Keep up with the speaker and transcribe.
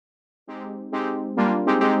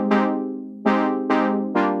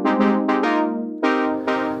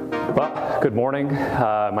Well, good morning.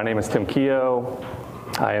 My name is Tim Keogh.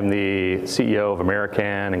 I am the CEO of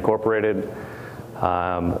Americann Incorporated.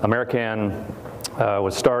 Americann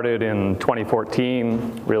was started in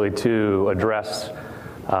 2014 really to address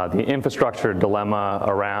the infrastructure dilemma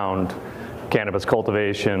around cannabis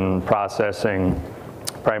cultivation, processing,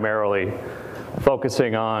 primarily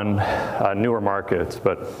focusing on newer markets.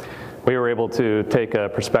 But we were able to take a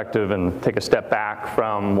perspective and take a step back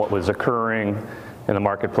from what was occurring in the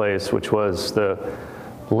marketplace, which was the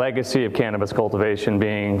legacy of cannabis cultivation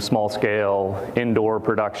being small-scale indoor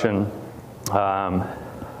production.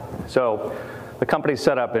 So the company's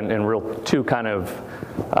set up in real two kind of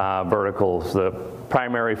verticals. The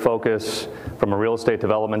primary focus from a real estate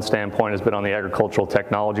development standpoint has been on the agricultural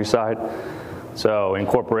technology side. So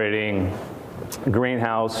incorporating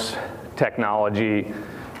greenhouse technology,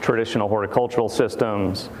 traditional horticultural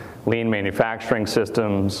systems, lean manufacturing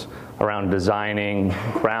systems around designing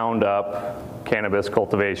ground-up cannabis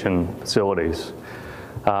cultivation facilities.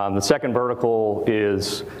 The second vertical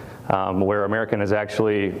is where Americann is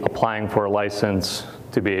actually applying for a license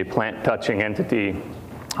to be a plant-touching entity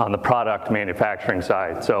on the product manufacturing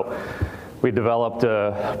side. So we developed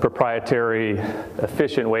a proprietary,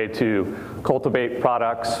 efficient way to cultivate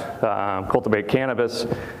products, cultivate cannabis,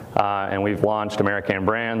 and we've launched Americann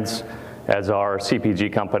Brands as our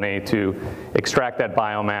CPG company to extract that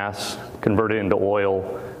biomass, convert it into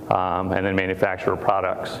oil, and then manufacture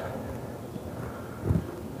products.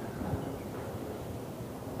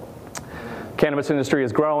 Cannabis industry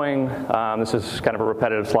is growing. This is kind of a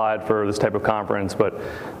repetitive slide for this type of conference, but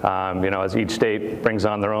as each state brings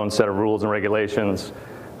on their own set of rules and regulations,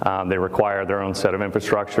 they require their own set of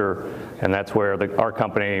infrastructure, and that's where our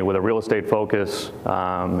company, with a real estate focus,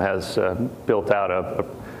 has built out a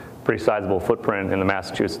pretty sizable footprint in the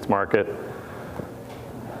Massachusetts market.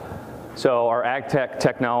 So our ag tech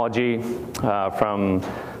technology from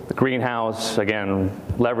the greenhouse, again,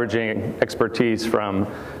 leveraging expertise from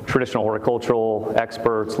traditional horticultural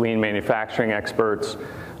experts, lean manufacturing experts.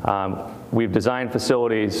 We've designed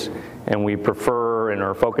facilities, and we prefer and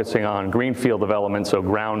are focusing on greenfield development, so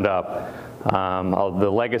ground up.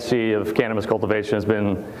 The legacy of cannabis cultivation has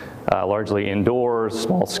been largely indoors,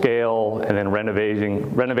 small scale, and then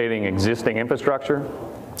renovating existing infrastructure.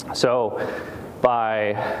 So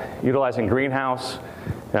by utilizing greenhouse,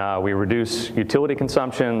 we reduce utility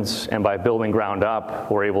consumptions, and by building ground up,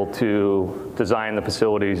 we're able to design the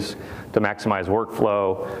facilities to maximize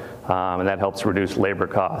workflow, and that helps reduce labor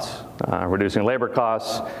costs. Reducing labor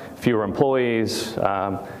costs, fewer employees,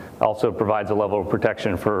 also provides a level of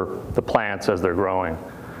protection for the plants as they're growing.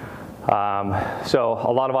 So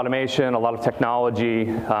a lot of automation, a lot of technology,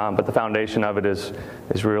 but the foundation of it is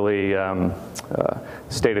really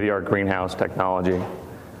state-of-the-art greenhouse technology.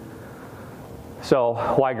 So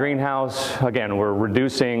why greenhouse? Again, we're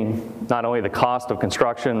reducing not only the cost of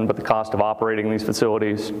construction, but the cost of operating these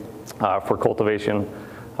facilities for cultivation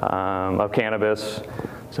of cannabis.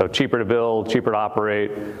 So cheaper to build, cheaper to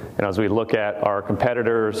operate. And as we look at our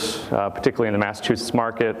competitors, particularly in the Massachusetts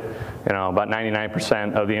market, about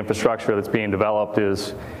 99% of the infrastructure that's being developed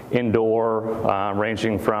is indoor,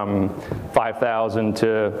 ranging from 5,000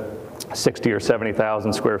 to 60 or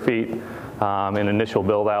 70,000 square feet in initial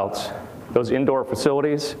build-outs. Those indoor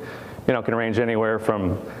facilities, can range anywhere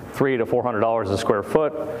from $300 to $400 a square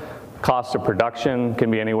foot. Cost of production can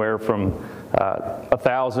be anywhere from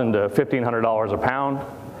 $1,000 to $1,500 a pound.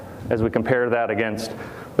 As we compare that against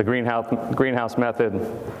the greenhouse method,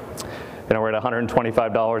 we're at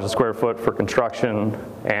 $125 a square foot for construction,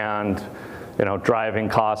 and driving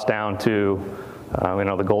costs down to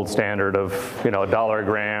the gold standard of $1 a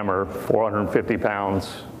gram or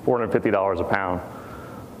 $450 a pound.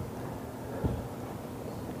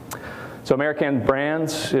 So Americann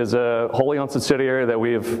Brands is a wholly owned subsidiary that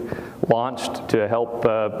we've launched to help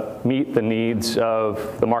meet the needs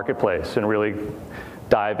of the marketplace and really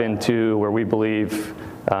dive into where we believe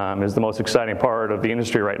is the most exciting part of the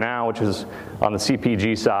industry right now, which is on the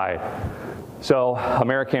CPG side. So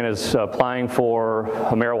Americann is applying for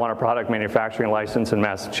a marijuana product manufacturing license in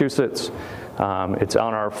Massachusetts. It's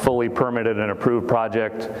on our fully permitted and approved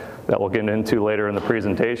project that we'll get into later in the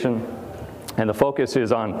presentation. And the focus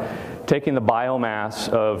is on taking the biomass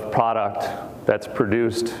of product that's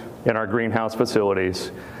produced in our greenhouse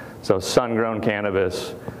facilities, so sun-grown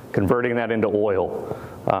cannabis, converting that into oil.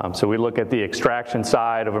 So we look at the extraction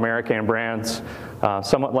side of Americann Brands,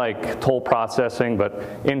 somewhat like toll processing, but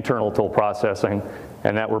internal toll processing,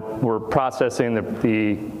 and that we're processing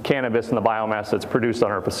the cannabis and the biomass that's produced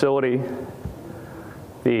on our facility,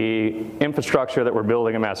 the infrastructure that we're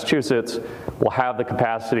building in Massachusetts will have the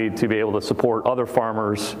capacity to be able to support other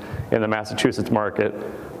farmers in the Massachusetts market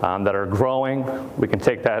that are growing. We can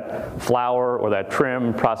take that flour or that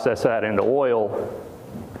trim, process that into oil,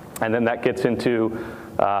 and then that gets into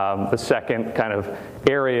the second kind of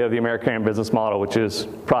area of the Americann business model, which is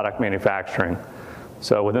product manufacturing.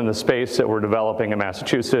 So within the space that we're developing in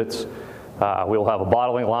Massachusetts, we will have a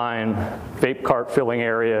bottling line, vape cart filling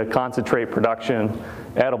area, concentrate production,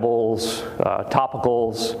 edibles,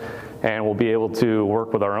 topicals, and we'll be able to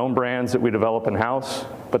work with our own brands that we develop in-house,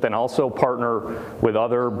 but then also partner with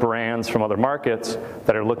other brands from other markets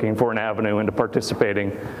that are looking for an avenue into participating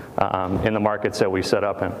in the markets that we set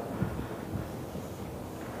up in.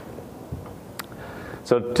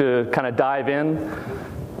 So to kind of dive in,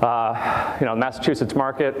 Massachusetts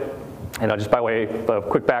market, just by way of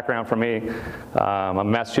quick background for me, I'm a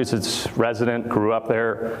Massachusetts resident, grew up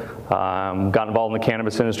there, got involved in the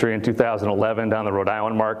cannabis industry in 2011 down the Rhode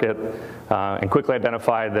Island market, and quickly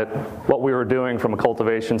identified that what we were doing from a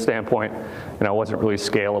cultivation standpoint, wasn't really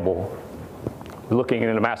scalable. Looking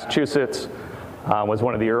into Massachusetts, was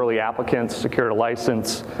one of the early applicants, secured a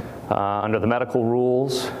license under the medical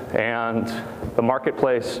rules, and the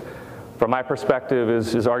marketplace, from my perspective,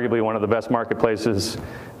 is arguably one of the best marketplaces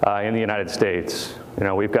in the United States.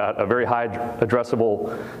 We've got a very high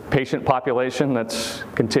addressable patient population that's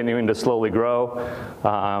continuing to slowly grow.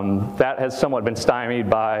 That has somewhat been stymied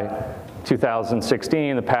by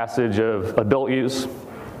 2016, the passage of adult use.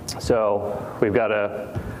 So we've got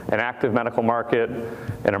an active medical market,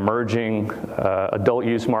 an emerging adult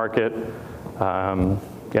use market,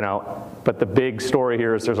 but the big story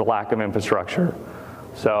here is there's a lack of infrastructure.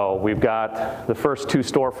 So we've got the first 2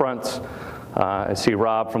 storefronts. I see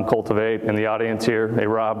Rob from Cultivate in the audience here. Hey,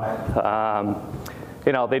 Rob.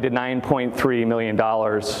 They did $9.3 million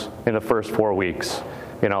in the first 4 weeks.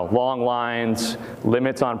 Long lines,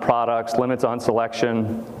 limits on products, limits on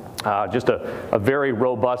selection, just a very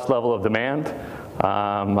robust level of demand.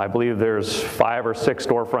 I believe there's 5 or 6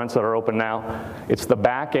 storefronts that are open now. It's the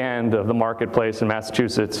back end of the marketplace in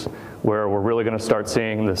Massachusetts where we're really going to start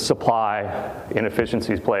seeing the supply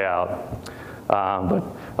inefficiencies play out. But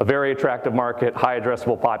a very attractive market, high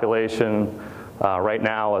addressable population, right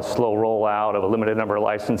now a slow rollout of a limited number of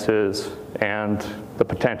licenses, and the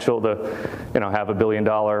potential to have $1 billion,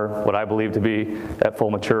 what I believe to be at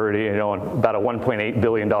full maturity, about a $1.8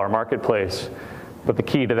 billion marketplace. But the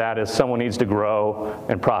key to that is someone needs to grow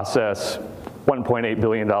and process $1.8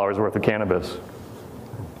 billion worth of cannabis.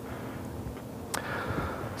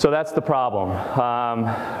 So that's the problem.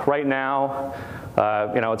 Right now,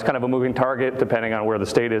 it's kind of a moving target depending on where the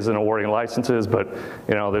state is in awarding licenses, but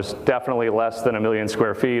there's definitely less than 1 million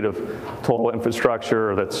square feet of total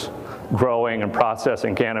infrastructure that's growing and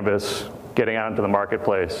processing cannabis, getting out into the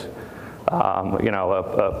marketplace.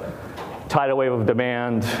 A tidal wave of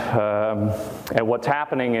demand, and what's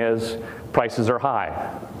happening is prices are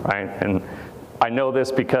high, right? And I know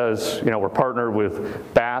this because we're partnered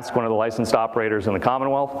with Basque, one of the licensed operators in the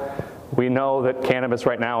Commonwealth. We know that cannabis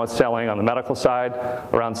right now is selling on the medical side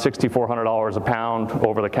around $6,400 a pound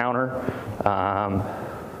over the counter.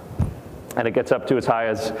 And it gets up to as high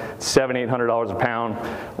as $700, $800 a pound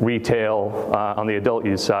retail on the adult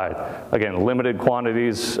use side. Again, limited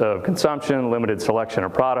quantities of consumption, limited selection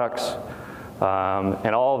of products.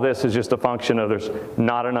 And all of this is just a function of there's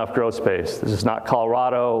not enough grow space. This is not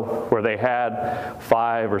Colorado, where they had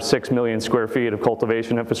 5 or 6 million square feet of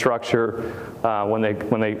cultivation infrastructure when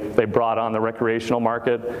they brought on the recreational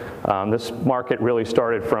market. This market really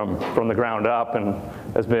started from the ground up and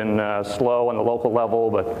has been slow on the local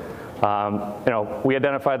level, but we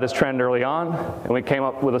identified this trend early on and we came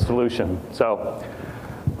up with a solution. So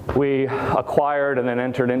we acquired and then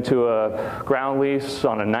entered into a ground lease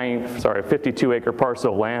on a 52-acre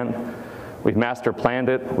parcel of land. We've master planned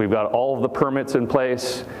it. We've got all of the permits in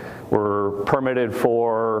place. We're permitted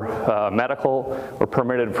for medical. We're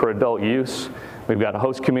permitted for adult use. We've got a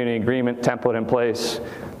host community agreement template in place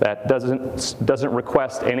that doesn't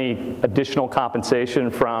request any additional compensation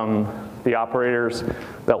from the operators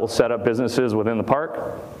that will set up businesses within the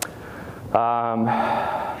park.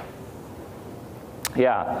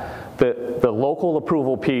 The local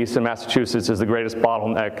approval piece in Massachusetts is the greatest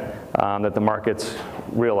bottleneck that the market's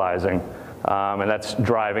realizing. And that's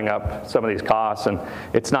driving up some of these costs, and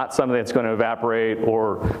it's not something that's going to evaporate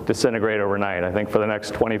or disintegrate overnight. I think for the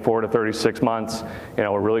next 24 to 36 months,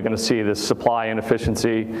 we're really going to see this supply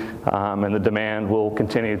inefficiency, and the demand will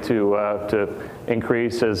continue to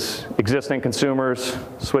increase as existing consumers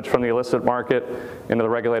switch from the illicit market into the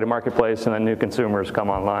regulated marketplace, and then new consumers come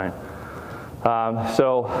online.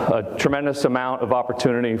 So a tremendous amount of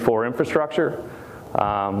opportunity for infrastructure.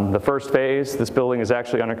 The first phase, this building is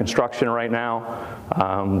actually under construction right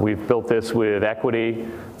now. We've built this with equity.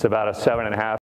 It's about a $7.5